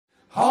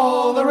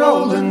Haul the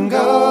roll and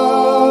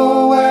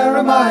go. Where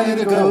am I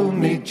to go?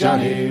 Meet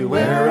Johnny,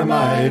 where am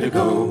I to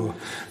go?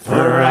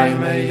 For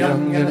I'm a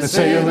young and a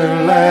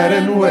sailor lad,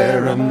 and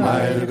where am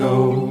I to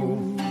go?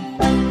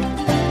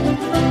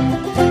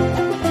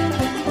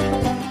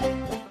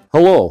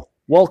 Hello,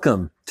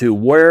 welcome to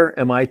Where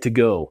Am I to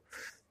Go?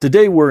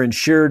 Today we're in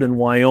Sheridan,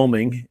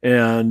 Wyoming,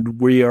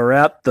 and we are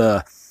at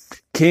the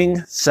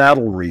King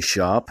Saddlery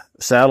Shop,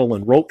 Saddle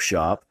and Rope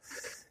Shop,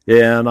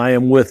 and I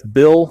am with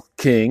Bill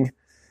King.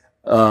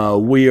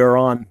 We are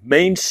on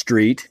Main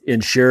Street in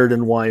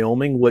Sheridan,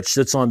 Wyoming, which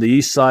sits on the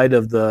east side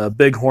of the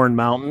Bighorn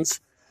Mountains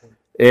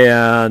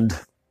and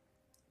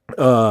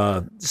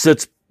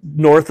sits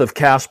north of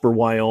Casper,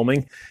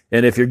 Wyoming.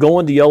 And if you're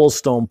going to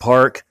Yellowstone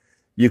Park,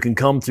 you can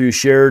come through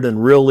Sheridan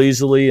real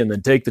easily and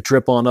then take the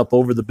trip on up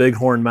over the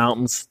Bighorn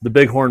Mountains. The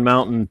Bighorn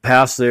Mountain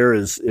Pass there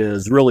is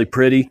really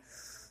pretty.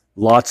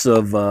 Lots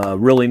of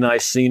really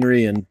nice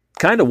scenery and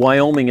kind of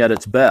Wyoming at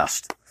its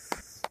best.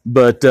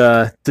 But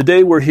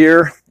today we're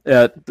here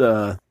at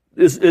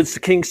it's the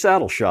King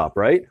Saddle Shop,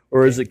 right?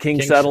 Or is it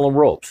King Saddle and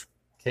Ropes?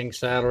 King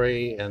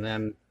Saddlery, and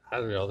then I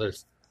don't know.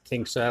 There's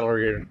King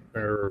Saddlery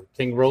or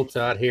King Ropes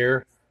out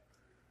here,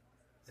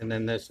 and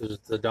then this is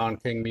the Don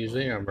King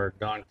Museum or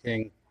Don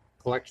King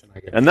Collection, I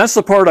guess. And that's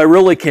the part I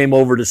really came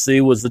over to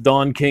see was the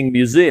Don King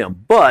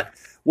Museum. But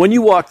when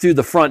you walk through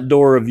the front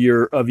door of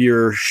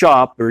your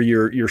shop or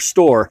your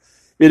store,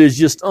 it is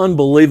just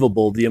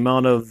unbelievable the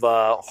amount of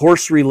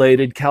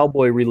horse-related,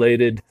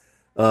 cowboy-related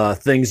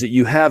things that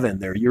you have in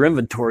there. Your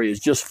inventory is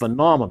just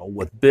phenomenal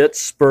with bits,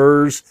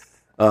 spurs,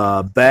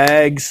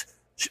 bags,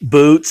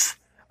 boots.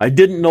 I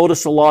didn't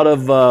notice a lot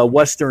of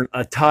Western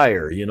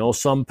attire,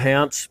 some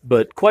pants,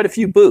 but quite a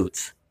few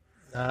boots.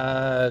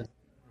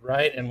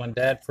 Right, and when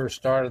Dad first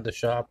started the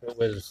shop, it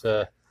was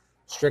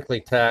strictly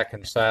tack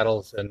and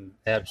saddles and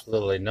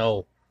absolutely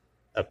no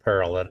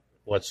apparel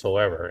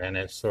whatsoever. And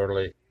it sort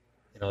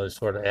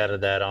of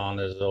added that on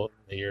as the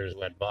years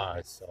went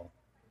by. So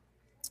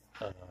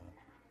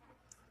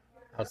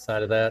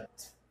outside of that,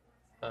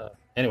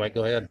 anyway,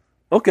 go ahead.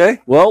 Okay,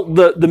 well,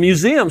 the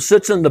museum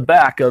sits in the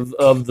back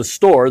of the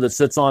store that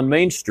sits on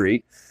Main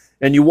Street,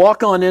 and you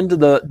walk on into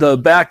the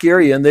back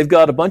area, and they've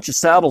got a bunch of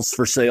saddles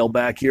for sale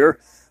back here.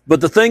 But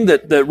the thing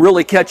that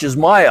really catches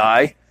my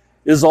eye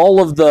is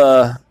all of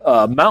the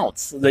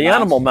mounts, the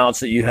animal mounts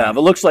that you have.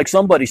 It looks like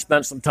somebody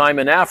spent some time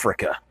in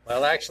Africa.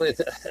 Well, actually,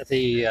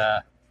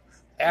 the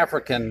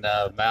African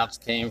mounts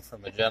came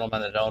from a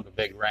gentleman that owned a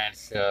big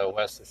ranch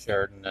west of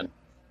Sheridan,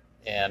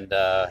 and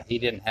he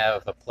didn't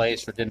have a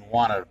place or didn't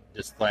want to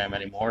display them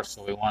anymore,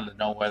 so we wanted to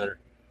know whether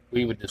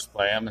we would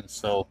display them, and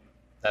so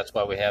that's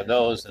why we have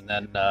those. And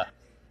then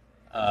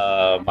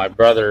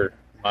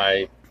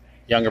my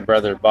younger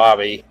brother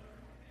Bobby,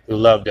 who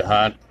loved to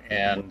hunt,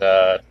 and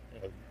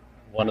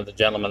one of the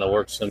gentlemen that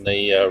works in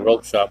the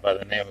rope shop by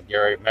the name of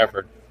Gary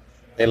Mefford,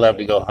 they love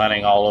to go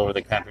hunting all over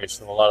the country,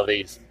 so a lot of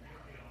these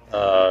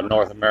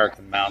North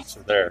American mounts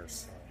are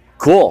theirs.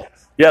 Cool.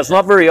 Yeah, it's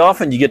not very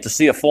often you get to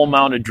see a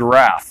full-mounted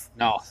giraffe.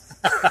 No.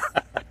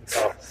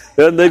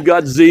 And they've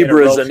got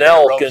zebras and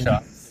elk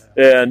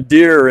and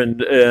deer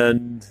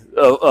and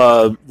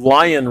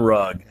lion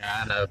rug.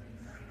 And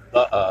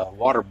a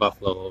water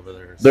buffalo over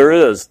there. So. There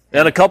is.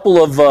 And a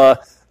couple of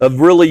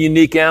really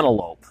unique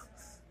antelope.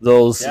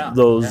 Those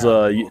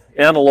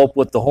antelope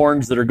with the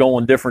horns that are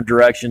going different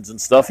directions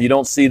and stuff. You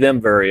don't see them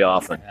very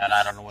often. And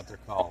I don't know what they're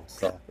called.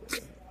 So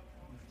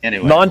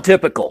anyway.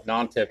 Non-typical.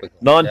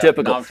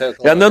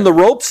 Yeah, and then the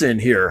ropes in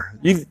here.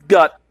 You've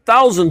got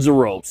thousands of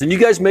ropes. And you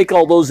guys make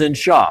all those in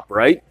shop,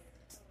 right?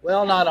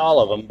 Well, not all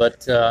of them,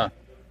 but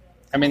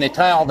they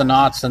tie all the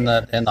knots in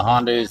the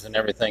Hondas and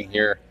everything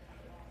here.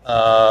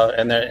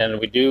 And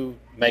we do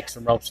make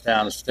some ropes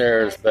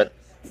downstairs, but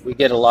we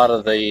get a lot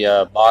of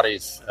the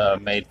bodies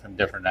made from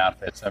different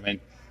outfits. I mean,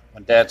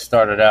 when Dad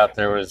started out,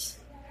 there was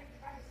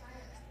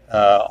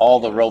all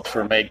the ropes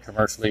were made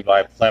commercially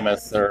by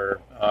Plymouth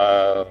or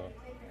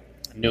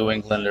New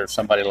England or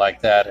somebody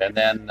like that. And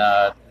then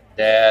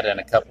Dad and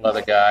a couple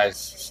other guys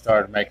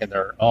started making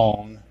their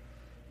own.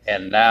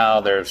 And now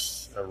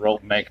there's a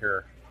rope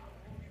maker,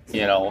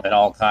 in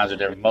all kinds of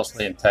different,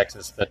 mostly in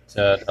Texas, but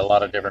a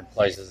lot of different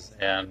places.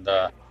 And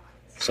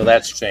so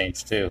that's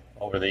changed too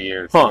over the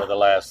years, over the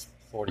last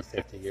 40,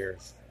 50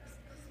 years.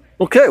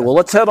 Okay, well,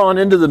 let's head on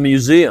into the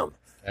museum.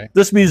 Okay.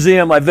 This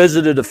museum I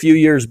visited a few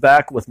years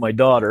back with my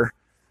daughter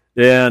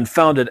and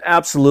found it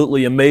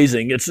absolutely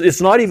amazing.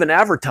 It's not even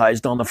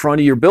advertised on the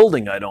front of your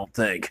building, I don't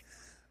think.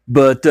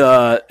 But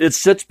it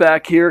sits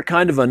back here,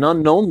 kind of an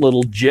unknown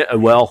little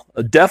gem, well,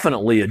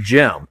 definitely a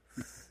gem.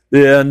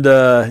 And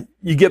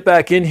you get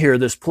back in here,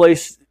 this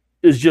place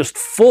is just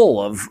full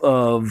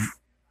of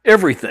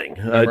everything.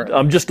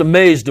 I'm just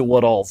amazed at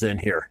what all's in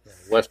here.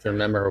 Western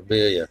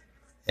memorabilia.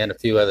 And a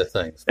few other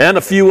things.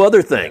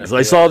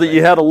 I saw that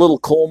you had a little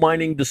coal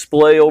mining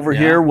display over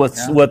here with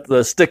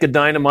the stick of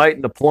dynamite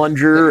and the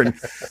plunger and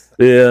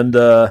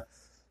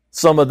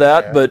some of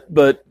that. Yeah.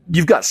 But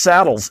you've got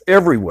saddles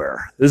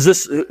everywhere. Is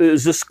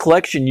this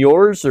collection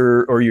yours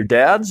or your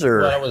dad's?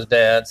 Or well, it was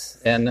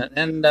Dad's,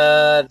 and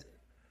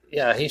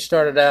yeah, he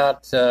started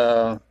out,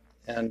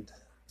 and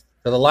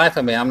for the life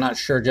of me, I'm not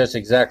sure just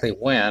exactly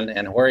when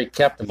and where he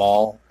kept them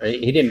all.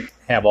 He didn't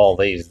have all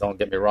these, don't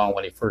get me wrong,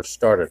 when he first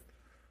started.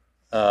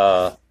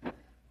 But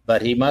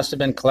he must have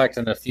been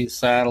collecting a few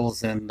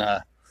saddles and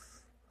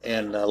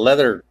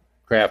leather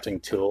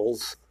crafting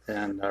tools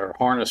and or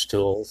harness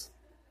tools.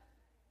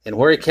 And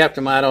where he kept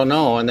them, I don't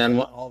know. And then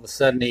all of a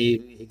sudden,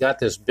 he got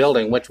this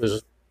building, which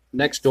was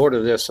next door to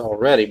this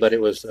already, but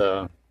it was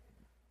a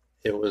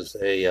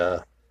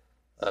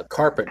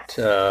carpet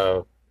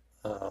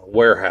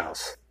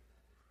warehouse,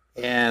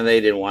 and they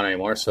didn't want it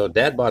anymore. So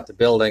Dad bought the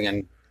building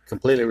and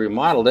completely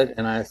remodeled it.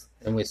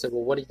 And we said,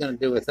 well, what are you going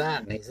to do with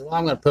that? And he said, well,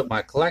 I'm going to put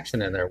my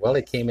collection in there. Well,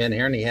 he came in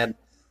here and he had,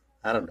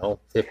 I don't know,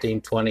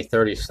 15, 20,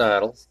 30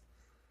 saddles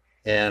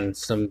and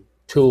some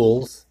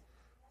tools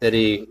that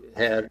he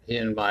had. He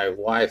and my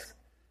wife,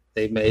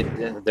 they made,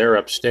 they're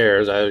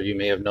upstairs. You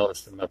may have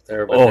noticed them up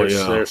there, but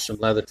there's some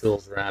leather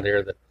tools around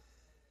here that.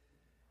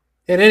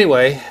 And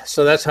anyway,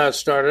 so that's how it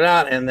started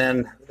out, and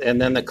then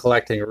the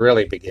collecting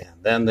really began.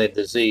 Then the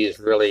disease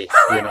really,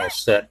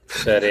 set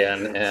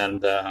in,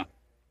 and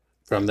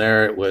from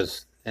there it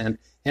was, and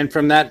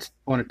from that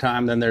point of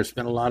time, then there's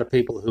been a lot of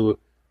people who have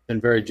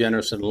been very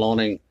generous in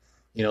loaning,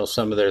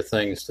 some of their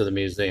things to the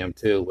museum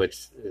too,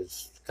 which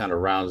is kind of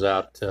rounds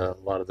out a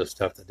lot of the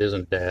stuff that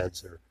isn't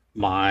Dad's or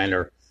mine,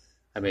 or,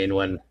 I mean,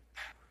 when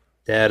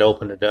Dad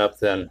opened it up,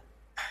 then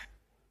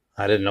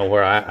I didn't know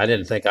where I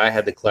didn't think I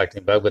had the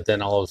collecting bug, but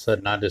then all of a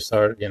sudden I just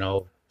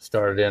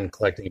started in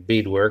collecting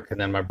beadwork, and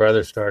then my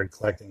brother started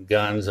collecting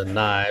guns and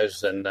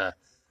knives, and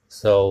my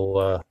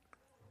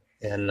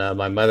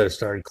mother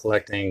started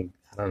collecting,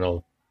 I don't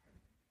know,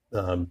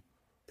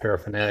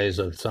 paraphernalias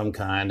of some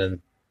kind, and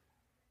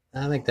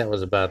I think that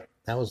was about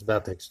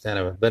the extent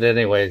of it. But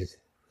anyway,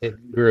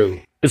 it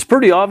grew. It's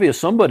pretty obvious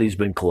somebody's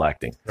been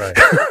collecting. Right,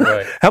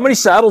 right. How many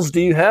saddles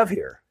do you have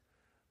here?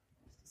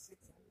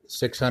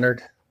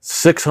 600.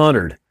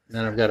 600. And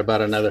then I've got about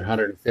another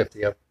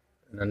 150 up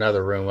in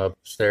another room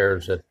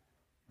upstairs that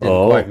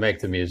didn't quite make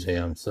the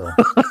museum. So,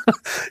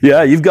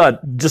 yeah, you've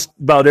got just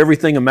about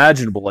everything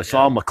imaginable. I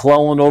saw a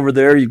McClellan over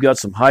there. You've got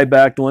some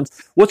high-backed ones.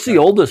 What's the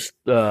oldest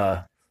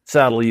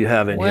saddle you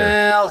have in here?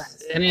 Well,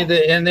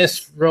 in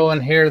this row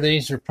in here,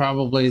 these are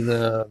probably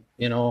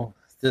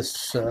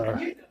this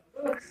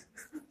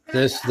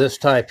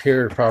type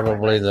here,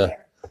 probably the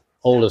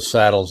oldest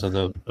saddles of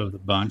the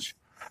bunch.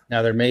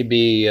 Now there may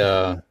be.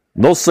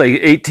 They'll say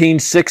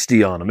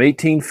 1860 on them,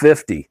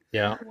 1850.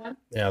 Yeah.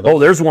 Oh,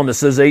 there's one that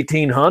says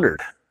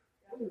 1800.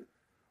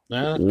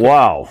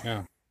 Wow.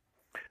 Yeah.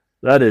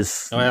 That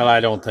is. Well, I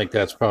don't think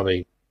that's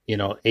probably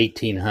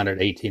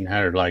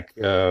 1800 like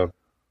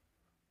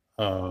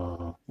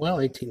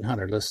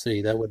 1800. Let's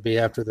see, that would be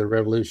after the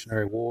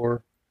Revolutionary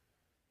War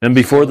and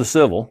before the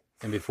Civil.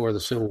 And before the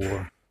Civil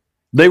War.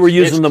 They were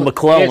using the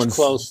McClellans. It's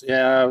close,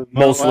 yeah.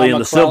 Mostly in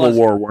the Civil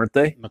War, weren't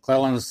they?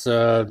 McClellans,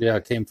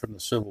 came from the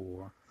Civil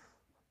War.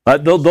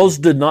 Those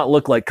did not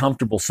look like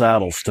comfortable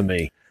saddles to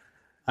me.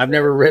 I've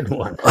never ridden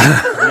one.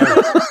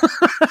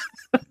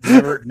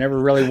 never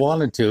really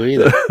wanted to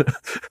either.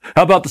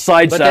 How about the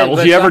side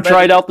saddles? You ever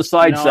tried out the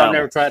side saddle? I've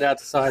never tried out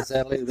the side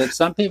saddle either. But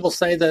some people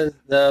say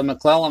the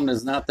McClellan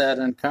is not that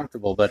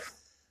uncomfortable, but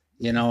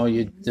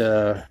you'd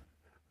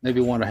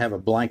maybe want to have a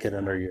blanket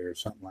under you or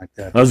something like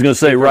that. I was going to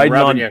say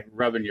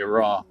rubbing you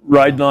raw.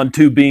 Riding on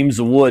two beams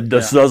of wood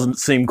doesn't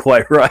seem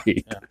quite right.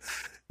 Yeah.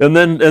 And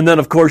then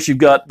of course you've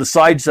got the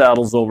side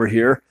saddles over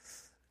here,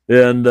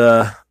 and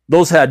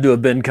those had to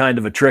have been kind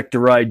of a trick to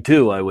ride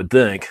too, I would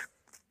think.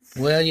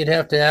 Well, you'd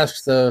have to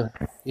ask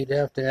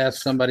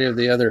somebody of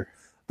the other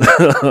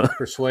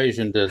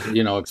persuasion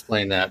to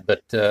explain that.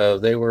 But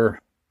they were,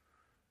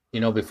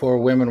 before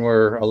women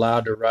were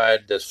allowed to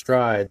ride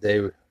astride, they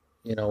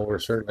were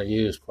certainly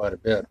used quite a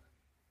bit,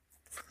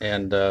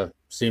 and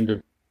seemed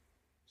to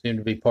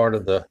be part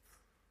of the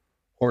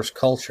horse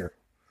culture.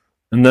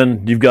 And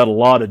then you've got a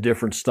lot of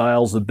different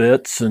styles of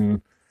bits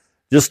and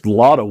just a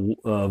lot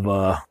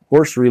of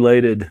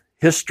horse-related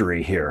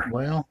history here.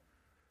 Well,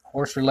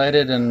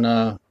 horse-related,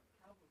 and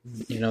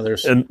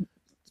there's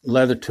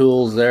leather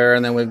tools there,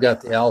 and then we've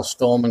got the Al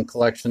Stolman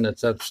collection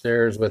that's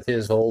upstairs with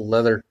his old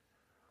leather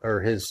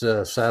or his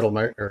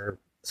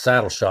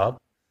saddle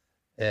shop,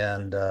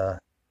 and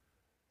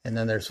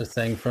then there's a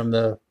thing from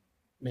the,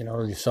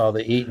 you saw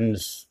the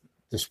Eaton's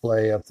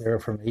display up there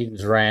from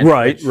Eaton's Ranch.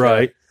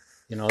 Right.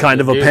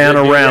 Kind of a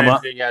panorama.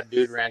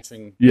 Dude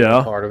ranching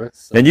part of it.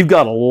 So. And you've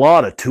got a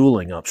lot of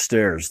tooling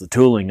upstairs. The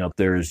tooling up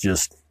there is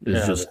just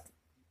the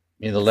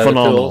leather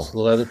phenomenal. Tools, the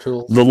leather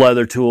tools. The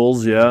leather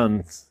tools, yeah,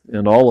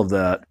 and all of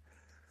that.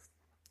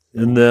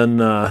 And then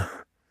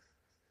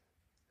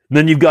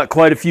you've got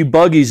quite a few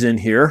buggies in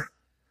here.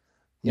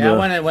 Yeah,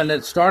 when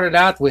it started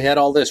out, we had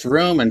all this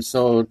room, and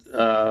so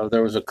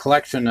there was a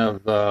collection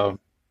of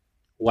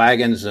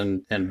wagons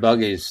and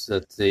buggies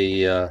that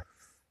the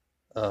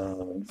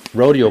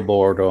rodeo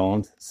board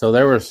owned. So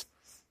there was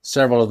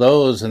several of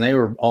those, and they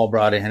were all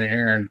brought in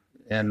here,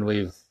 and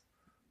we've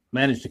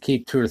managed to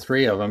keep 2 or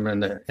 3 of them in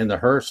the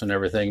hearse and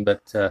everything,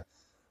 but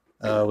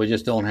we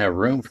just don't have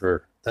room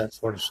for that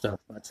sort of stuff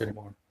much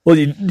anymore. Well,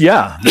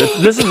 yeah,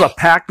 this is a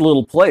packed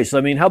little place.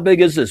 I mean, how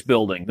big is this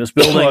building? This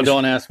building Oh,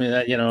 don't ask me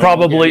that.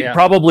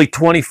 probably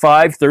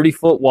 25, 30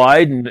 foot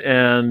wide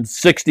and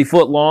 60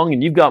 foot long,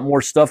 and you've got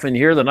more stuff in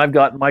here than I've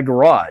got in my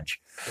garage.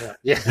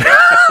 Yeah.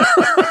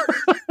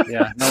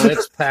 Yeah. No,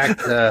 it's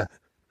packed.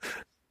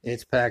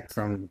 It's packed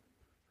from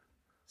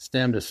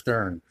stem to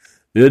stern.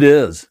 It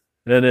is,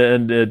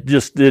 and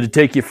it'd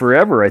take you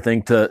forever, I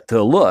think,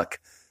 to look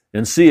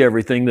and see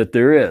everything that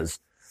there is.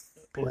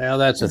 Well,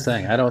 that's the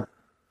thing.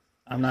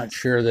 I'm not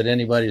sure that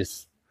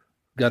anybody's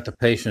got the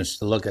patience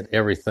to look at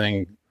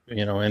everything,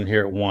 in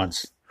here at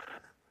once.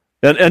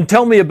 And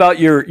tell me about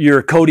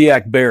your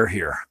Kodiak bear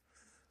here.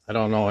 I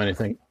don't know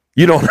anything.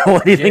 You don't know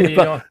anything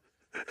about.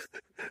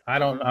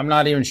 I'm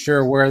not even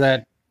sure where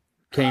that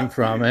came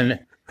from. And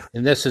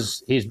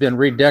he's been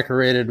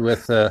redecorated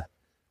with an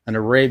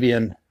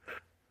Arabian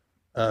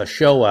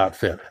show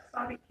outfit.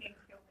 Bobby King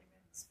killed him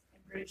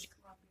in British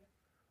Columbia.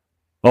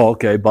 Oh,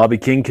 okay. Bobby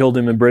King killed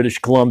him in British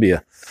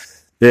Columbia.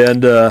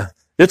 And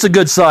it's a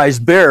good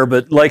sized bear,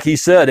 but like he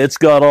said, it's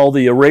got all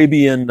the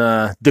Arabian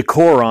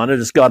decor on it.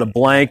 It's got a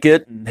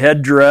blanket and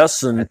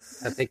headdress and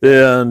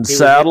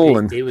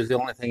saddle. He was the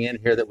only thing in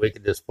here that we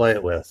could display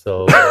it with.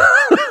 So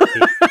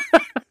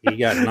he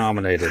got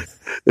nominated.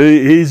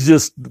 He's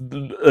just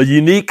a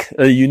unique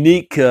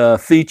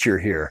feature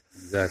here.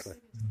 Exactly.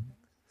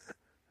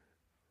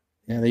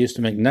 Yeah, they used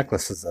to make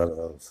necklaces out of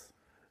those.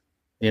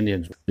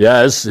 Indians.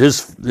 Yeah,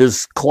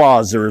 his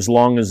claws are as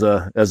long as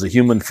a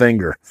human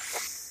finger.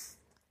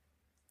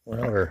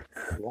 Well, or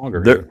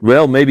longer.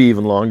 Well, maybe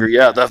even longer.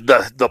 Yeah,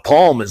 the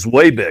palm is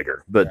way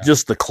bigger, but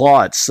just the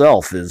claw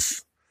itself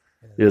is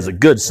a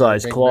good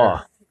sized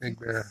claw. Big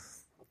bear.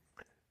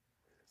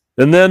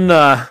 And then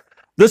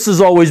this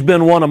has always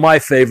been one of my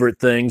favorite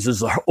things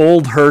is the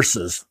old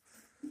hearses.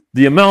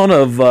 The amount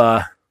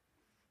of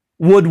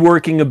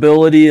woodworking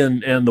ability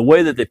and the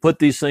way that they put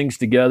these things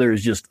together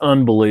is just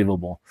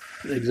unbelievable.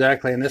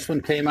 Exactly, and this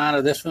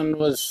one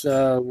was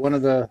one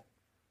of the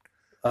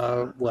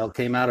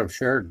came out of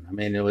Sheridan. I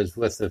mean, it was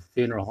with the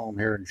funeral home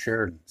here in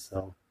Sheridan,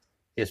 so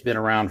it's been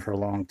around for a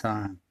long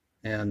time.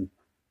 And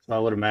so I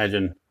would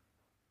imagine,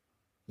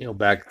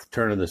 back at the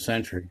turn of the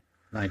century,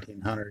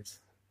 1900s.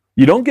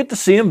 You don't get to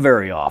see them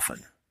very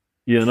often.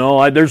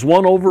 There's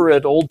one over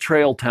at Old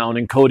Trail Town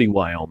in Cody,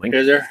 Wyoming.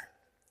 Is there?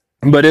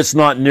 But it's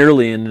not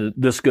nearly in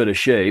this good a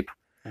shape.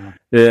 Yeah.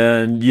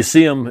 And you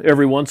see them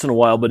every once in a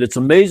while, but it's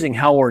amazing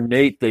how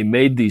ornate they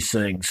made these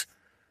things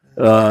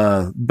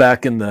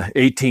back in the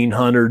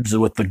 1800s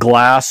with the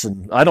glass.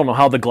 And I don't know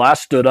how the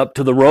glass stood up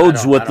to the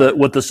roads with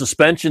the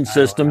suspension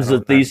systems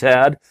that these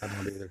had. I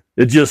don't either.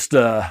 It just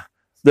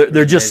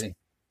they're just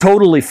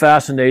totally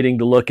fascinating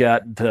to look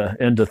at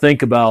and to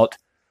think about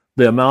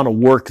the amount of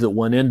work that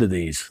went into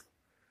these.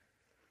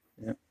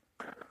 Yep.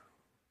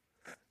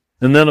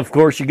 And then, of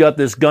course, you got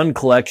this gun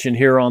collection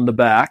here on the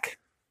back.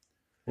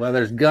 Well,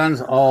 there's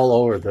guns all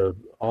over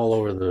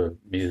the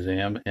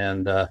museum,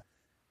 and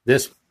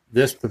this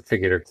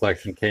particular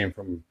collection came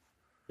from,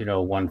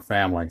 one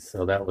family,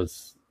 so that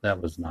was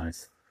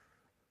nice.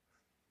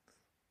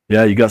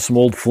 Yeah, you got some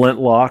old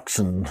flintlocks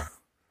and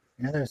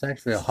there's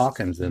actually a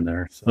Hawkins in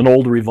there. So. An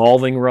old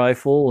revolving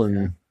rifle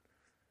and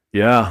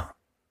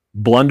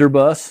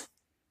blunderbuss.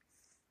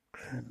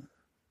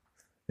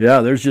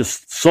 Yeah, there's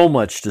just so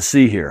much to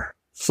see here.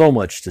 So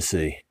much to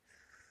see.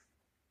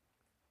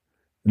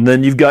 And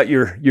then you've got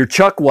your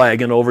chuck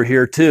wagon over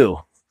here too.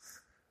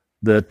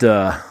 That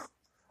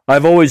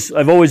I've always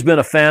been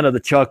a fan of the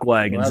chuck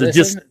wagons. Well,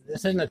 this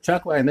isn't a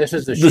chuck wagon. This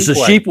is a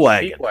sheep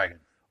wagon.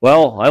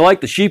 Well, I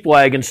like the sheep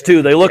wagons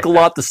too. They look a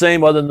lot the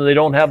same, other than they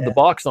don't have the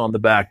box on the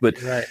back. But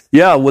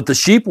yeah, with the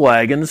sheep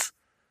wagons,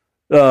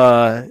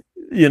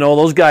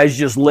 those guys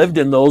just lived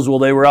in those while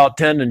they were out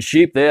tending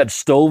sheep. They had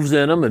stoves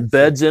in them and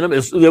beds in them.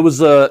 It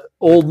was a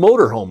old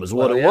motorhome, is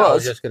what it was. I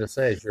was just going to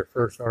say, it's your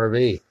first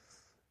RV.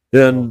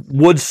 And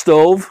wood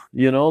stove,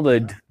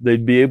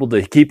 they'd be able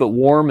to keep it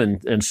warm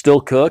and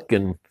still cook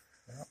and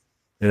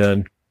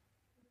an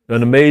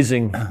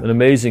amazing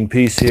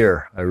piece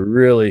here. I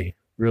really,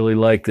 really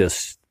like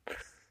this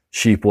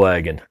sheep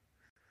wagon.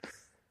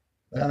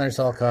 Well, there's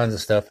all kinds of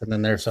stuff, and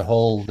then there's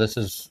this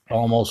is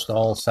almost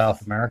all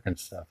South American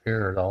stuff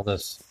here, all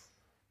this,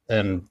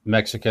 and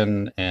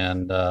Mexican,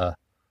 and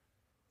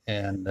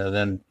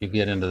then you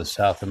get into the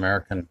South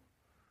American,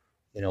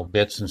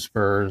 bits and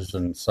spurs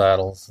and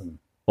saddles, and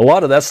a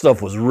lot of that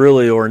stuff was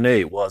really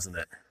ornate, wasn't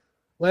it?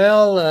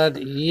 Well, it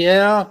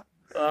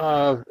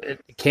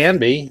can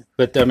be,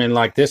 but I mean,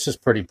 like this is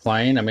pretty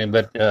plain. I mean,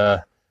 but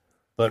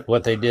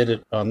what they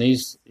did on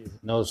these,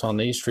 notice on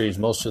these trees,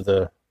 most of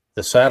the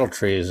saddle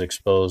tree is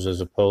exposed,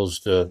 as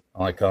opposed to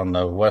like on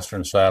the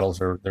western saddles,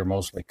 they're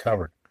mostly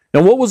covered.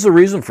 Now, what was the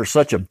reason for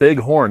such a big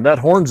horn? That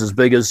horn's as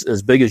big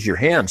as your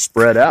hand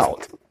spread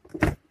out.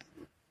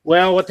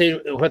 Well, what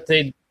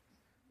they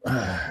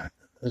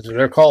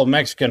they're called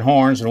Mexican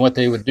horns, and what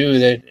they would do,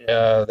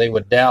 they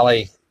would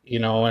dally,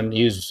 and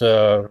use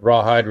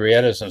rawhide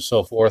rietas and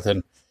so forth,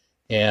 and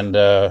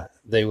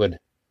they would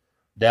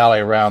dally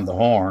around the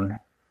horn,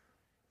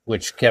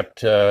 which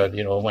kept,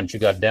 once you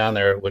got down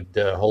there, it would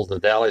hold the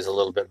dallies a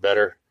little bit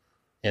better.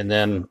 And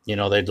then,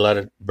 they'd let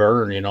it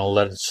burn,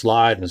 let it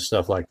slide and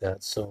stuff like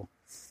that. So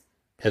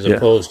as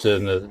opposed to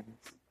in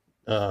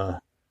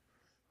the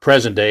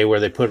present day where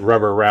they put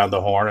rubber around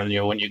the horn,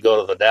 and, when you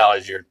go to the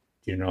dallies, you're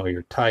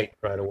tight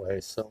right away.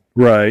 So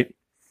right.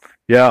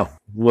 Yeah,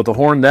 with a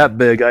horn that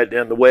big,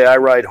 and the way I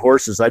ride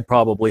horses, I'd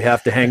probably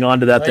have to hang on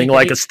to that thing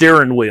like a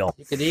steering wheel.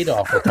 You could eat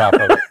off the top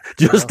of it.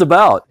 Just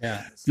about.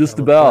 Yeah. Just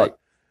about. Right.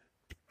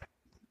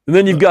 And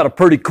then you've got a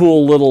pretty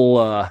cool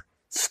little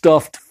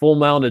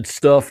full-mounted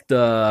stuffed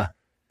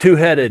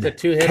two-headed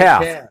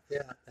calf. Yeah,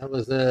 that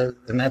was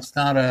and that's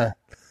not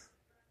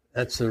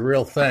that's a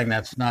real thing.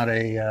 That's not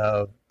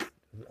a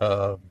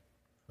what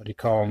do you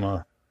call them,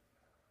 a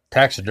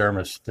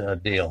taxidermist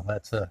deal.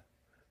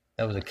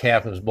 That was a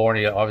calf that was born.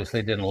 He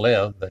obviously didn't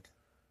live, but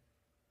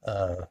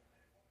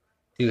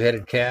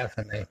two-headed calf,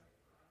 and they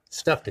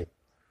stuffed him.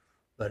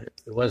 But it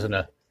wasn't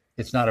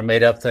it's not a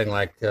made-up thing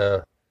like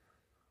the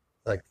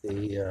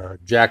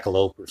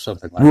jackalope or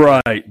something like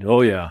that. Right.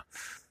 Oh yeah.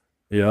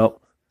 Yep.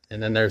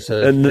 And then there's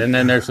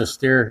a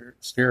steer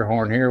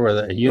horn here with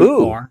a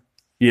unicorn.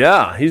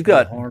 Yeah, he's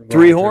got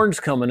three horns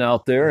coming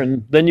out there,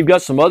 and then you've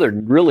got some other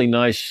really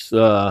nice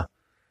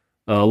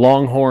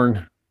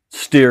longhorn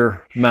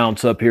steer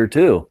mounts up here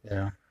too.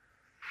 Yeah.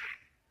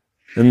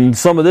 And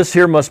some of this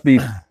here must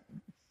be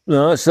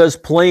it says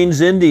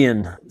Plains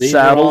Indian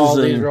saddles.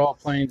 These are all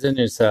Plains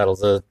Indian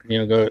saddles.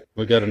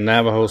 We got a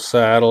Navajo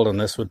saddle, and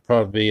this would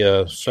probably be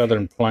a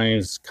Southern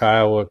Plains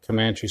Kiowa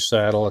Comanche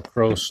saddle, a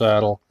Crow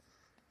saddle,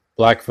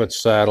 Blackfoot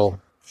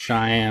saddle,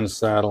 Cheyenne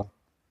saddle,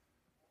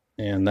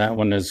 and that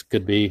one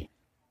could be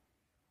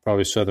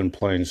probably Southern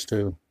Plains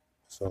too.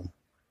 So.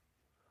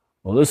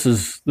 Well, this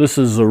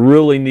is a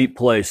really neat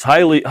place.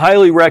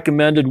 Highly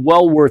recommended.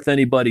 Well worth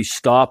anybody's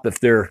stop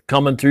if they're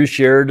coming through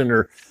Sheridan,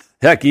 or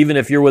heck, even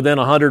if you're within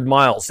 100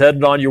 miles,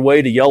 headed on your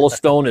way to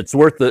Yellowstone. It's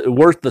worth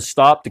the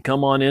stop to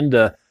come on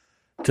into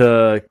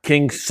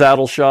King's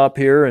Saddle Shop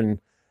here, and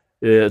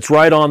it's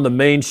right on the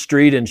main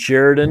street in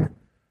Sheridan.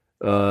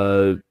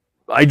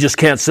 I just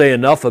can't say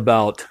enough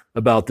about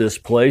this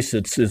place.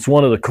 It's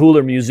one of the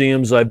cooler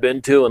museums I've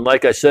been to, and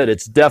like I said,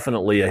 it's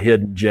definitely a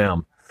hidden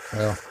gem.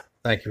 Well,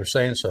 thank you for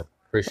saying so.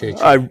 Appreciate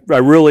you. I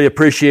really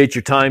appreciate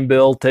your time,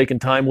 Bill, taking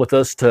time with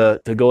us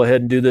to go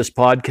ahead and do this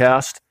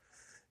podcast.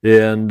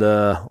 And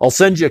I'll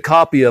send you a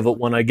copy of it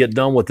when I get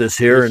done with this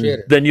here,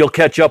 and then you'll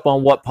catch up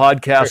on what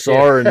podcasts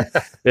are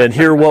and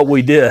hear what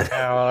we did.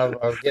 Well,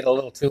 I'm getting a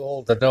little too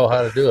old to know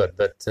how to do it,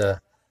 but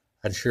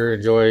I'd sure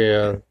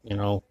enjoy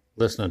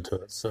listening to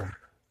it. So,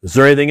 is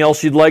there anything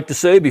else you'd like to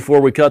say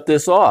before we cut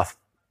this off?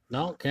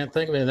 No, can't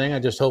think of anything. I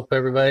just hope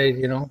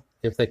everybody,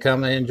 if they come,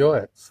 they enjoy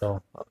it.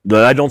 So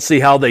I don't see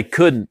how they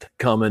couldn't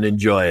come and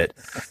enjoy it.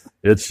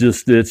 It's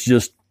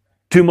just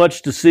too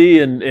much to see,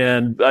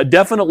 and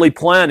definitely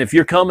plan, if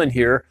you're coming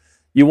here,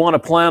 you want to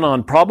plan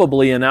on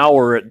probably an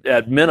hour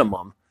at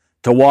minimum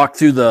to walk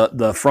through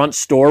the front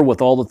store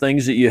with all the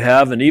things that you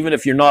have. And even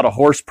if you're not a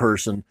horse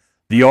person,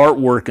 the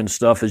artwork and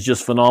stuff is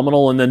just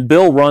phenomenal. And then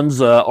Bill runs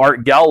an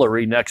art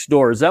gallery next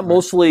door. Is that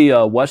mostly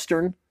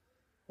Western?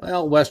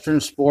 Well, Western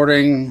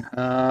sporting,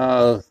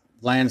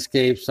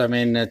 landscapes. I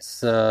mean,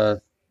 it's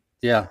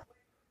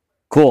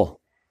cool.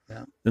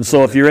 Yeah. And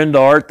so if you're into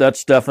art,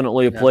 that's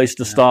definitely a place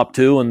to stop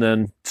to, and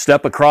then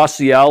step across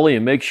the alley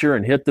and make sure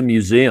and hit the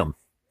museum.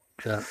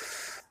 Yeah.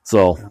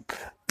 So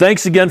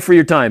thanks again for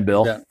your time,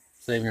 Bill. Yeah,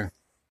 same here.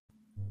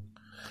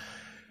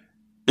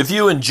 If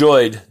you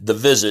enjoyed the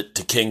visit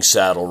to King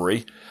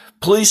Saddlery,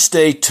 please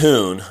stay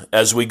tuned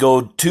as we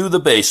go to the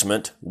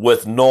basement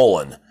with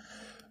Nolan,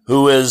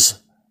 who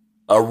is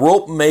a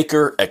rope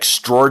maker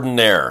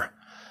extraordinaire.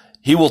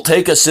 He will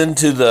take us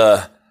into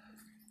the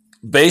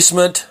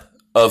basement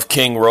of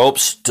King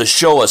Ropes to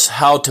show us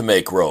how to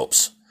make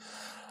ropes.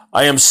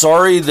 I am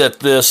sorry that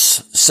this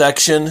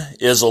section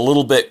is a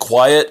little bit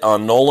quiet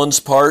on Nolan's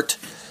part.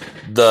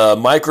 The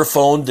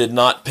microphone did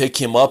not pick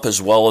him up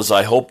as well as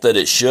I hope that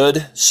it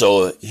should,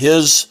 so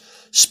his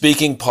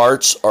speaking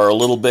parts are a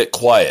little bit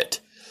quiet.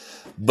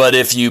 But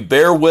if you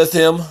bear with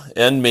him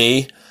and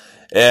me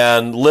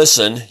and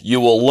listen, you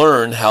will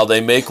learn how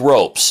they make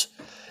ropes.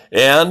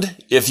 And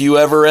if you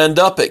ever end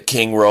up at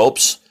King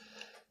Ropes,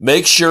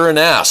 make sure and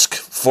ask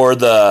for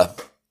the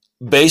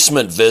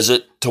basement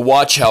visit to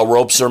watch how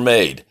ropes are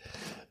made.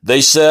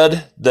 They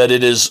said that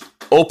it is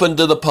open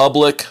to the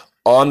public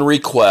on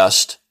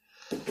request,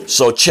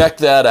 so check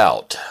that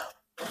out.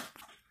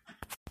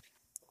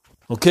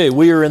 Okay,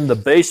 we are in the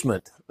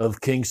basement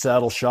of King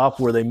Saddle Shop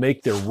where they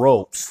make their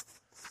ropes.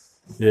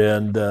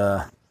 And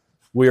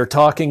we are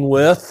talking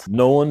with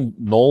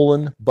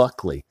Nolan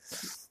Buckley.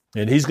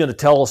 And he's going to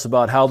tell us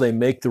about how they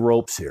make the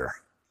ropes here.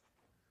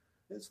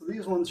 Okay, so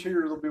these ones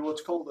here will be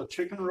what's called a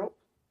chicken rope.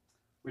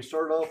 We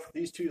start off with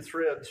these two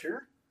threads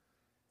here.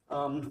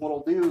 What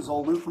I'll do is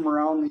I'll loop them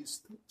around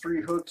these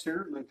three hooks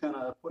here and then kind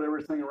of put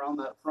everything around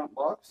that front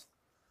box.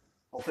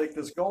 I'll take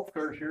this golf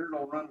cart here and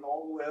I'll run it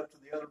all the way up to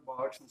the other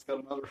box, and it's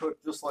got another hook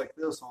just like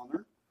this on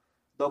there.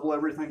 Double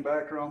everything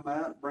back around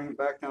that, bring it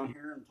back down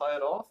here and tie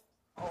it off.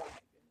 And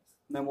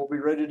then we'll be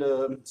ready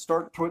to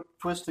start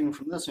twisting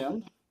from this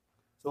end.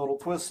 So it'll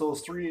twist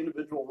those 3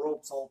 individual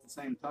ropes all at the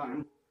same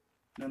time.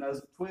 And then as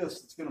it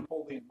twists, it's going to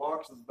pull these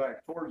boxes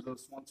back towards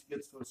us. Once it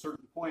gets to a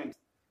certain point,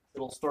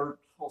 I'll start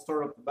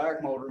up the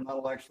back motor, and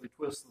that'll actually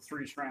twist the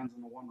 3 strands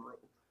into one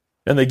rope.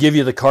 And they give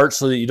you the cart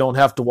so that you don't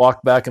have to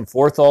walk back and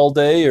forth all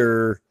day,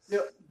 or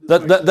Yep.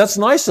 that's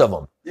nice of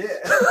them. Yeah.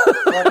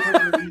 A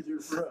lot easier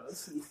for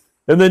us.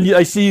 And then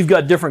I see you've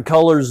got different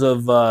colors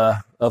of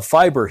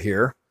fiber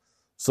here,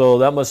 so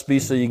that must be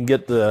so you can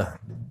get the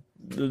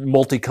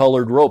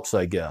multicolored ropes,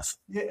 I guess.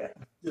 Yeah,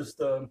 just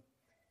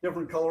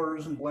different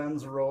colors and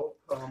blends of rope.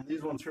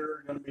 These ones here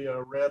are going to be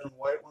a red and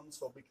white one,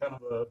 so it'll be kind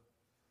of a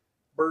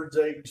bird's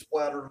egg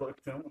splatter look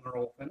to them when they're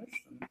all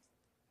finished.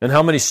 And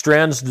how many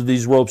strands do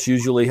these ropes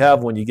usually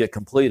have when you get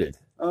completed?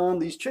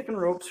 These chicken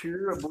ropes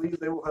here, I believe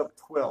they will have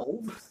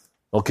 12.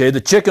 Okay,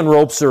 the chicken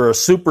ropes are a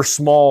super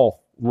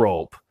small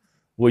rope.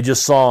 We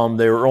just saw them.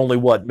 They were only,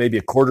 maybe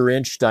a 1/4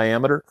 inch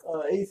diameter?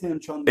 1/8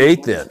 inch on these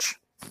Eighth ones. inch.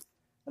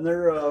 And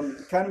they're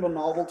kind of a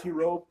novelty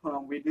rope.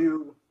 We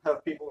do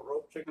have people that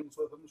rope chickens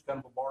with them. It's kind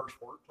of a bar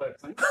sport type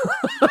thing.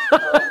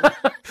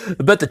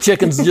 I bet the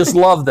chickens just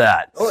love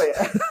that. Oh,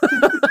 yeah.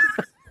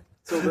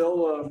 So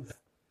they'll,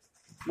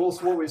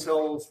 most of what we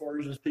sell as far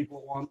as just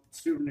people that want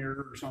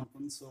souvenir or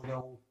something, so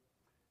they'll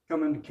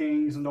come into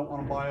King's and don't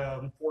want to buy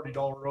a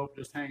 $40 rope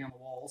just hang on the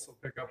wall, so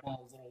pick up one of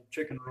those little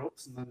chicken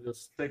ropes and then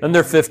just take And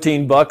they're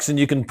 $15, and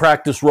you can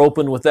practice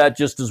roping with that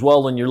just as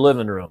well in your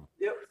living room.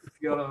 Yep. If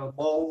you got a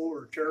ball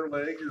or chair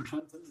leg or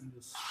something, you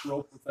just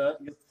rope with that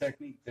and get the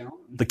technique down.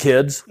 The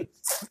kids.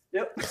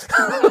 Yep.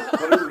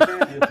 Whatever's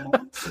handy at the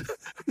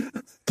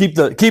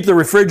moment. Keep the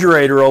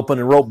refrigerator open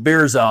and rope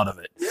beers out of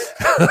it.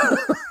 Yeah.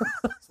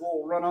 So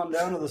we'll run on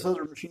down to the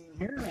scissor machine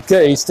here.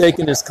 Okay, he's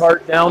taking his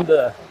cart down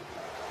to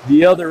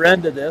the other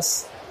end of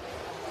this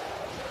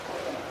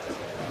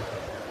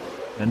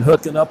and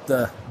hooking up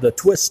the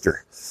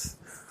twister.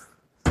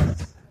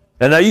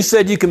 And now you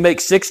said you can make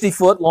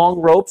 60-foot long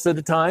ropes at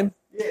a time?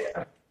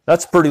 Yeah.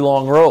 That's a pretty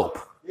long rope.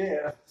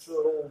 Yeah.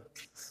 So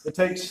it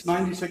takes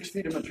 96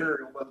 feet of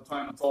material by the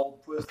time it's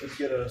all twisted to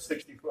get a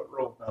 60-foot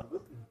rope out of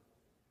it.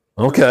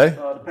 Okay.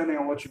 Depending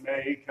on what you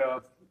make,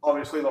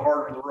 obviously the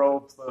harder the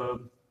rope,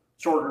 the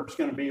shorter it's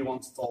going to be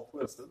once it's all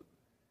twisted.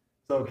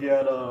 So if you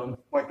had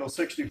like those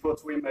 60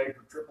 foots we make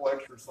are triple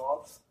extra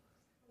softs.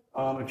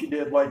 If you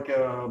did like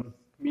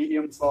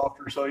medium soft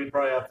or so, you'd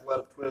probably have to let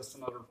it twist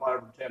another 5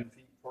 or 10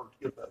 feet for it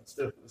to get that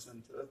stiffness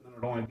into it. And then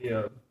it'd only be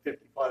a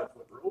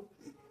 55-foot rope.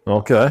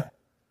 Okay.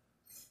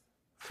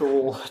 So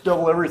we'll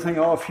double everything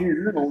off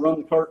here and we'll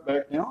run the cart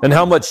back down. And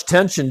how much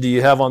tension do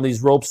you have on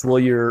these ropes while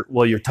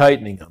you're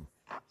tightening them?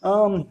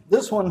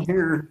 This one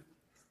here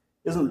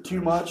isn't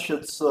too much.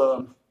 It's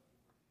probably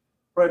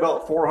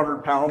about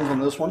 400 pounds on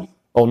this one.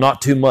 Oh,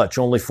 not too much,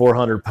 only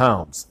 400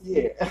 pounds.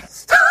 Yeah.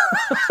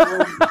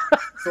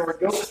 So our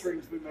ghost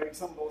strings we make,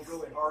 some of those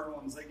really hard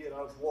ones,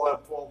 we'll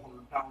have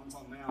 1,200 pounds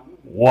on them.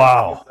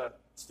 Wow. Get that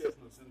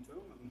stiffness into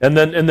them.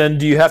 And then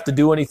do you have to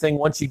do anything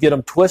once you get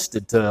them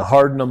twisted to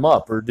harden them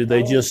up, or do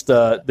they just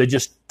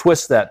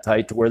twist that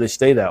tight to where they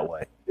stay that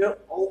way?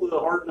 Yep, all the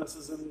hardness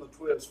is in the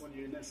twist when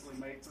you initially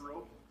make the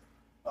rope.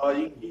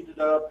 You can heat it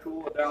up,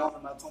 cool it down,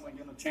 and that's only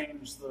going to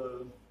change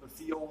the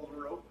feel of the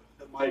rope.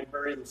 It might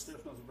vary the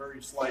stiffness a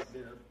very slight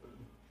bit, but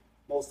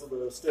most of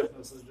the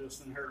stiffness is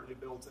just inherently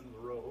built into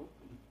the rope.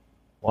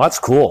 Well, that's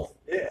cool.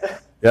 Yeah.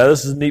 Yeah,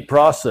 this is a neat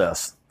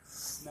process.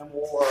 And then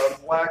we'll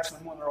wax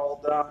them when they're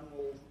all done.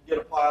 We'll get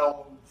a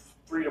pile of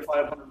 300 to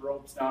 500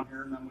 ropes down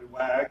here, and then we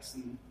wax.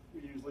 And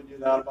we usually do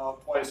that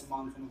about twice a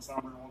month in the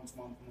summer and once a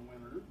month in the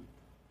winter.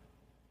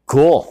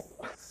 Cool.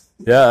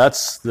 Yeah,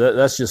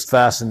 that's just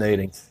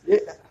fascinating. Yeah.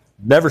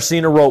 Never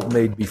seen a rope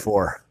made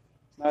before.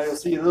 Now you'll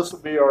see this will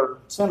be our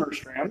center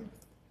strand.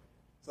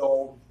 So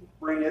I'll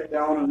bring it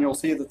down, and you'll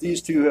see that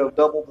these two have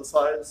doubled the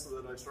size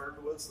that I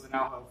started with, so they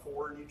now have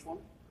 4 in each one.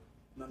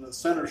 And then the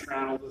center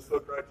strand will just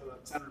hook right to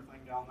that center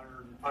thing down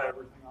there and tie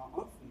everything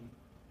on up, and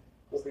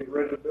we'll be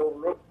ready to build a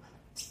rope.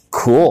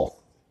 Cool.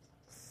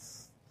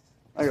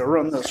 I gotta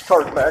run this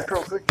cart back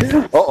real quick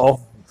here. Uh-oh.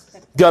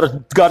 Got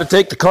to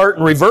take the cart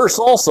in reverse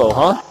also,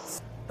 huh?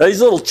 These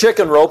little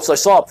chicken ropes, I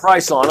saw a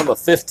price on them of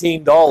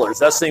 $15.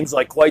 That seems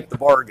like quite the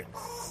bargain.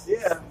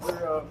 Yeah,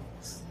 they're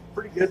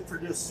pretty good for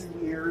just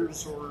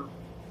souvenirs or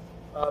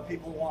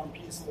people who want a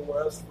piece of the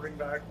West to bring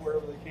back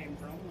wherever they came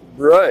from.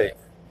 Right.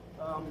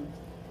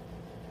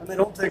 And they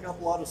don't take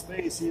up a lot of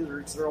space either,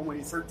 because they're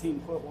only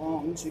 13 foot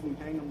long, so you can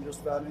hang them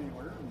just about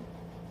anywhere.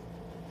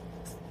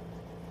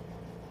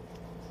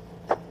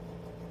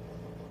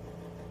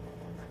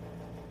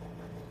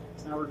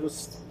 Now we're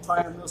just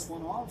tying this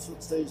one off so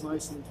it stays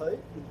nice and tight.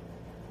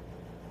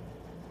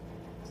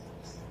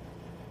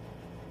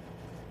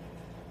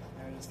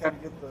 And just kind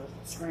of get the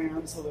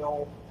strands so they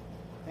all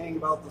hang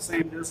about the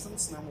same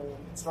distance, and then we'll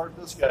start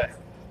this guy.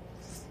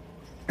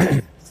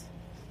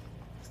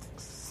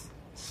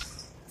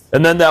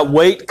 And then that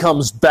weight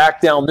comes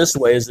back down this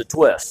way as it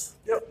twists.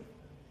 Yep.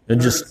 And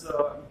There's just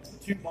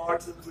 2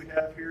 boxes we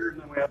have here, and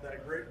then we have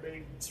that great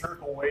big big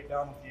circle weight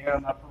down at the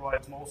end. That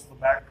provides most of the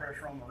back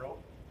pressure on the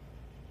rope.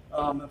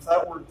 If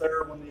that weren't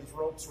there when these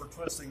ropes were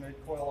twisting,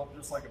 they'd coil up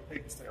just like a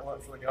pig's tail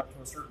after they got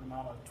to a certain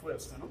amount of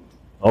twist in them.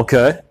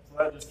 Okay. So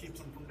that just keeps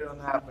them from doing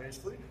that,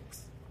 basically.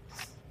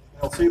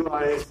 You'll see when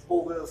I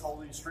pull this, all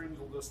these strings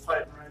will just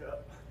tighten right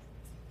up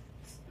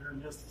here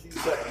in just a few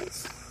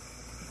seconds.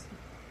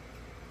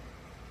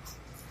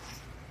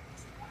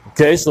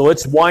 Okay, so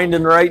it's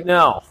winding right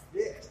now.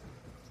 Yeah.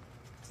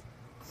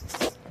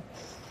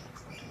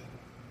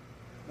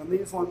 And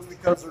these ones,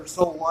 because they're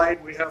so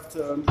light, we have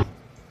to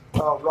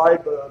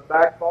ride the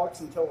back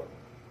box until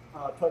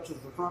it touches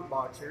the front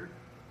box here.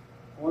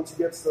 Once it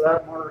gets to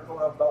that mark, we'll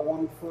have about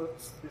 1 foot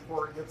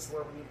before it gets to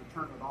where we need to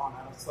turn it on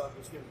at. So that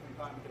just gives me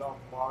time to get off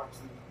the box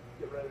and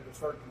get ready to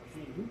start the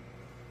machine.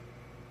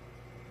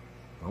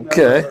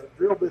 Okay. Now, the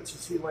drill bits you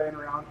see laying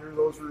around here,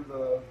 those are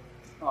the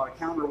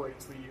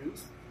counterweights we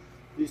use.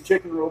 These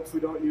chicken ropes,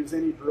 we don't use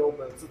any drill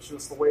bits. It's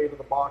just the weight of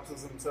the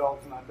boxes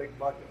themselves and that big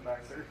bucket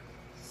back there.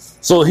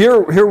 So here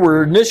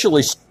we're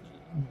initially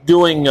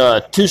doing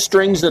 2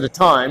 strings at a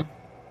time,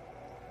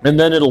 and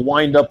then it'll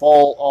wind up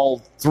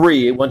all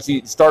 3. Once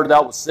you started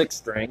out with 6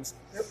 strings,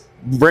 Yep.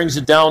 brings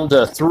it down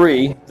to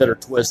 3 that are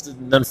twisted,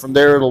 and then from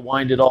there it'll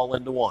wind it all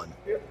into 1.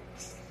 Yep.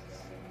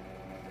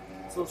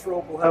 So this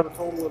rope will have a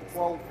total of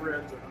 12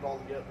 threads in it all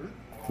together.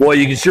 Boy,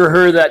 you can sure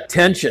hear that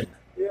tension.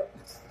 Yep.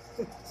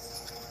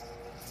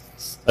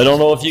 I don't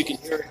know if you can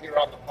hear it here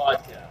on the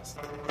podcast.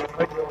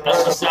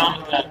 That's the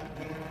sound of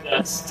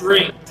that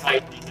string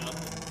tightening up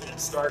and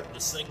starting to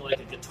sing like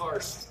a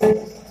guitar.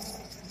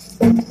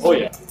 Oh,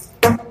 yeah.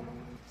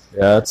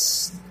 Yeah,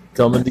 it's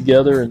coming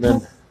together, and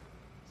then...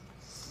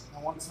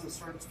 And once this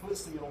starts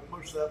twisting, it'll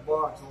push that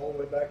box all the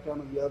way back down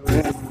to the other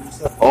end. And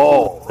reset the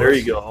Oh, there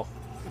you go.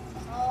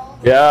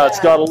 Yeah, it's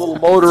got a little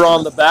motor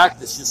on the back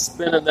that's just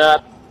spinning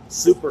that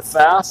super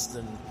fast,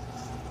 and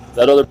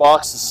that other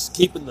box is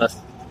keeping the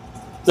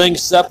thing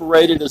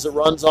separated as it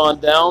runs on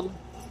down.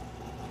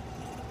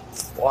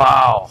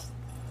 Wow.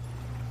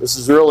 This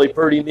is really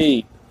pretty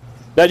neat.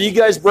 Now, do you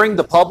guys bring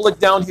the public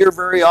down here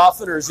very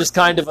often, or is this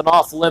kind of an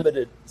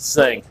off-limited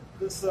thing?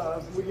 This,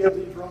 we have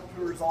these rope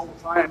tours all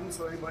the time,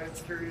 so anybody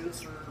that's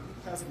curious or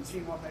hasn't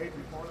seen one made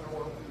before, they're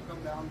welcome to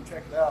come down and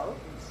check it out.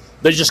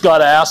 They just got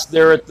to ask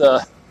there at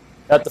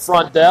the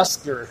front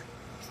desk, or...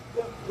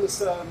 Yep,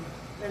 this,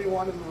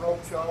 anyone in the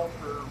rope shop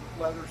or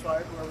leather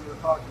side, whoever they're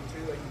talking to,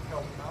 they can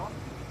help them out.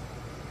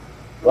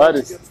 That Once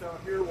is- it gets down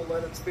here, we'll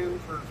let it spin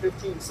for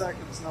 15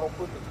 seconds, and that'll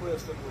put the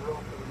twist in the rope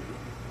that we use.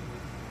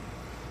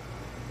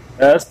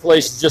 Yeah, this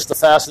place is just a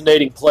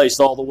fascinating place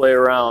all the way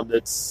around.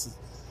 It's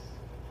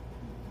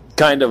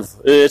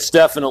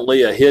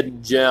definitely a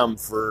hidden gem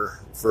for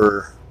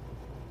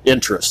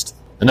interest.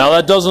 And now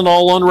that doesn't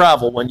all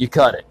unravel when you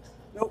cut it.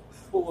 Nope.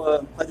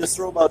 Well, I just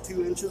throw about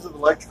 2 inches of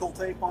electrical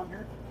tape on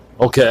here,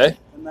 Okay.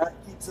 and that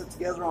keeps it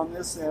together on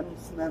this end.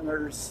 And then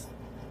there's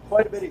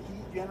quite a bit of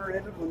heat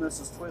generated when this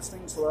is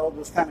twisting, so that'll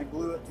just kind of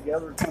glue it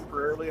together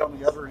temporarily on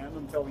the other end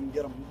until we can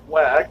get them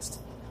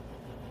waxed.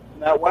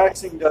 And that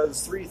waxing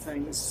does 3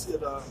 things.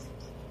 It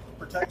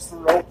protects the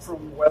rope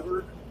from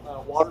weather,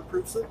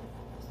 waterproofs it.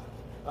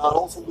 It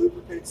also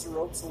lubricates the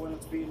rope so when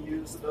it's being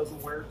used it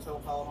doesn't wear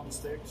itself out on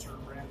sticks or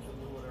branches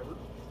or whatever.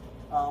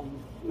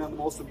 And then the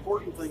most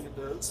important thing it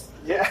does,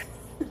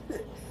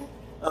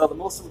 the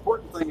most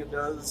important thing it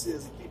does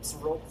is it keeps the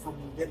rope from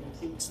getting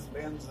kinks and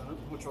bends in it,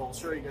 which I'll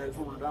show you guys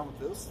when we're done with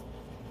this.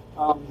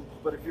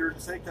 But if you were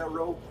to take that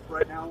rope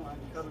right now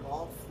and cut it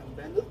off and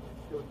bend it,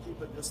 it would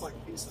keep it just like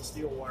a piece of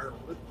steel wire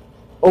with it.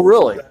 Oh,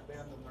 really? That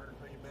bend in there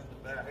until you bend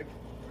it back.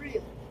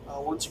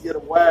 Once you get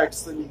it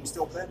waxed, then you can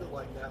still bend it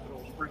like that, but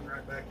it'll spring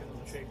right back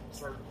into the shape it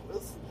started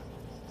with.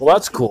 Well,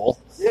 that's cool.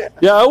 Yeah.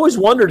 Yeah, I always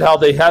wondered how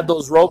they had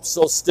those ropes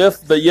so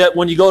stiff, but yet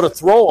when you go to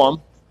throw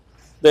them,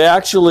 they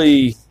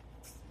actually,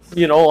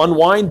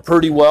 unwind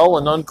pretty well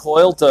and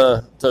uncoil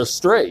to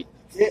straight.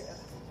 Yeah.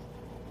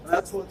 And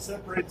that's what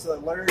separates a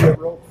lariat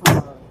rope from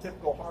a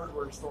typical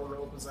hardware store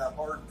rope is that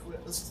hard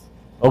twist.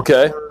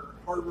 Okay. Where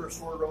hardware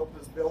store rope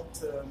is built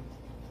to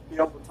be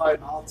able to tie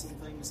knots and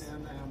things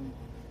in, and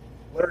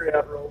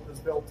lariat rope is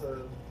built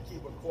to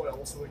keep a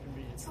coil so it can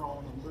be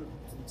thrown and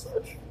looped and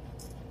such.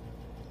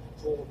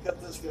 So we'll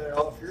cut this guy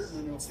off here, and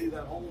then you'll see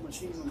that whole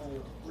machine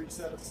will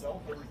reset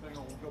itself. Everything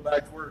will go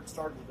back to where it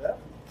started at.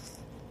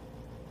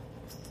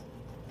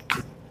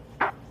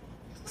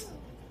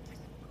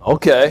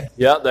 Okay.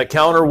 Yeah, that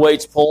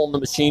counterweight's pulling the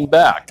machine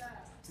back.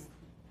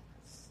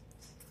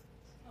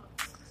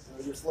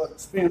 I just let it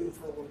spin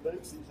for a little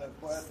bit, so you have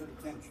quite a bit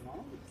of tension on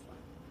it.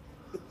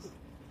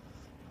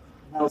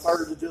 Now, if I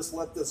were to just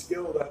let this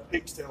go, that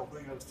pig's tail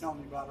thing I was telling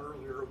you about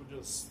earlier, it would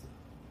just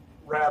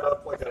rat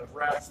up like a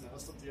rat's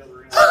nest at the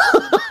other end.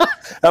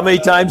 How many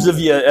times have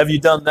you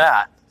done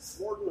that?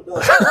 More than a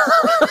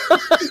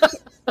dozen.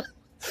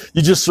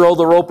 You just throw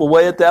the rope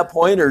away at that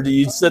point, or do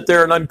you sit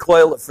there and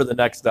uncoil it for the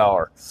next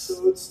hour?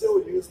 So it's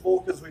still usable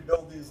because we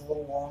build these a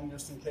little long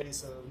just in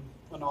case of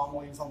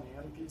anomalies on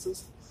the end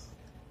pieces.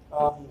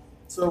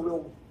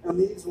 And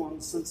these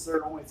ones, since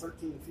they're only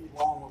 13 feet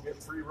long, we'll get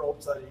 3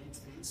 ropes out of each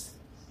piece.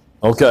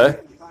 Okay.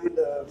 We can kind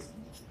of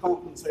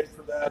compensate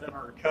for that in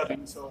our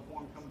cutting. So if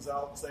one comes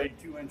out, say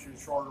 2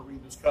 inches shorter, we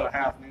can just cut a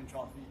half an inch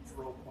off each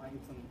rope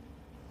length, and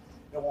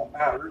it won't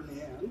matter in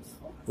the end.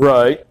 So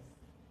Right.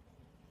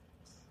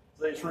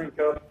 they shrink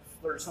up.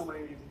 There's so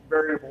many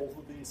variables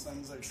with these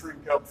things. They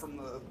shrink up from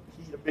the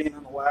heat of being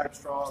in the lag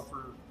straw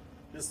for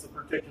just the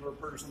particular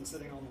person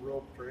sitting on the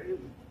rope tray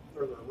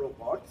or the rope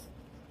box.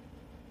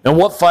 And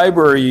what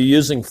fiber are you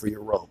using for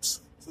your ropes?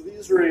 So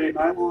these are a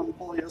nylon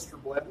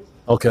polyester blend.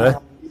 Okay.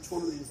 Each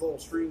one of these little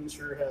strings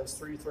here has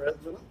 3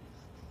 threads in it.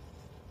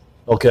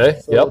 Okay.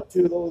 So Yep.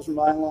 2 of those are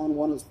nylon,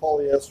 1 is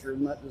polyester,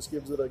 and that just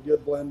gives it a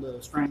good blend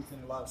of strength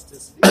and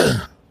elasticity.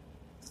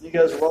 You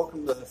guys are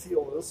welcome to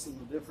feel this and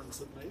the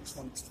difference it makes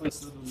when it's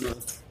twisted in the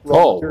raw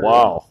Oh, material.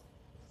 wow.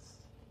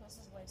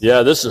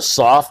 Yeah, this is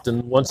soft,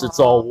 and once it's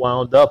all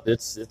wound up,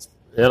 it's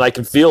and I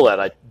can feel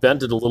that. I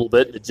bent it a little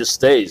bit, and it just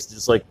stays,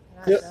 just like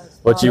Yep.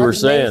 what you were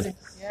saying. Amazing.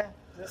 Yeah.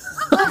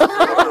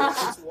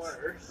 Piece of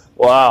wire.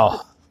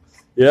 Wow.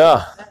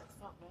 Yeah. That's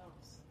something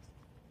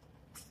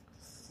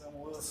else. Then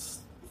we'll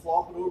just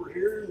flop it over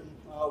here.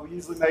 And, we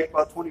usually make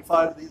about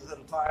 25 of these at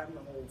a time,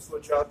 and we'll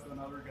switch out to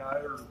another guy,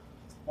 or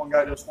one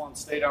guy just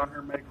wants to stay down here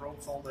and make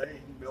ropes all day. He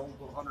can build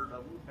 100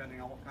 of them, depending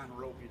on what kind of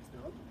rope he's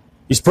doing.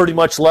 He's pretty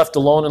much left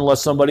alone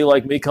unless somebody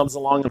like me comes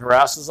along and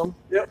harasses him.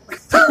 Yep.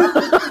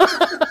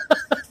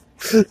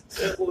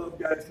 We'll have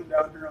guys come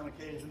down here on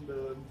occasion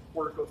to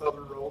work with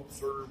other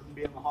ropes or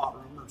be in the hot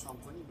room or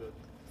something, but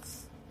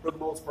for the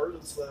most part,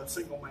 it's a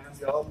single man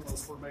job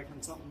unless we're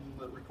making something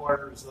that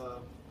requires a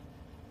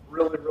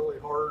really, really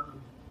hard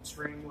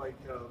string like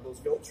those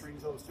goat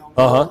strings I was telling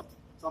you Uh-huh. about.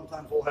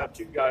 Sometimes we'll have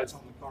 2 guys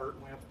on the cart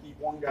and we have to keep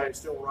one guy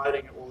still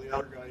riding it while the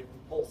other guy even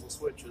pulls the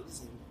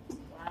switches. And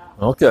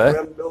Wow. Okay. we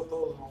haven't built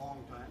those in a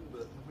long time,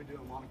 but we do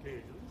them on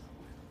occasion.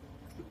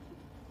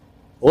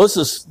 Well,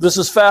 this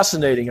is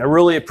fascinating. I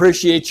really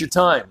appreciate your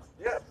time,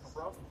 Yeah, no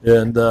problem.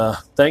 and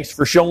thanks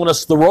for showing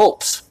us the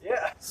ropes.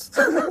 Yeah.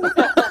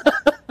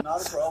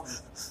 Not a problem.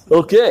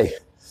 Okay.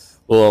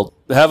 Well,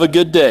 have a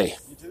good day.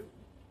 You too.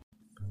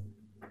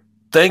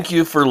 Thank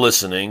you for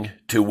listening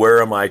to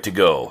Where Am I to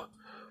Go?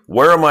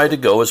 Where Am I to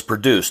Go is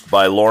produced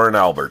by Lauren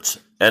Alberts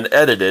and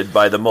edited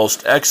by the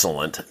most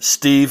excellent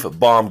Steve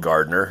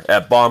Baumgardner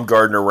at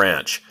Baumgardner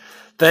Ranch.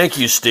 Thank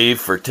you,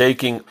 Steve, for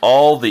taking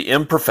all the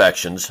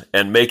imperfections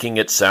and making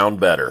it sound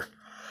better.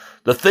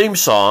 The theme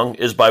song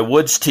is by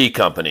Woods Tea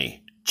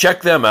Company.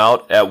 Check them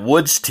out at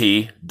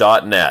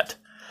woodstea.net.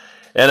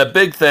 And a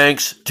big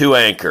thanks to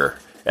Anchor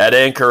at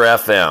Anchor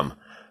FM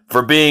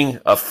for being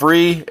a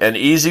free and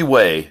easy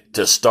way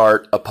to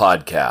start a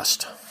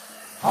podcast.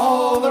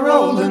 All the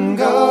roll and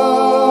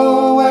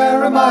go,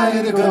 where am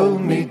I to go?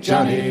 Meet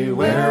Johnny,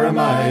 where am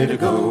I to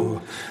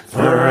go?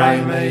 For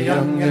I'm a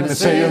young and a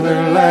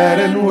sailor lad,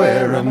 and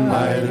where am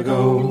I to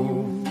go?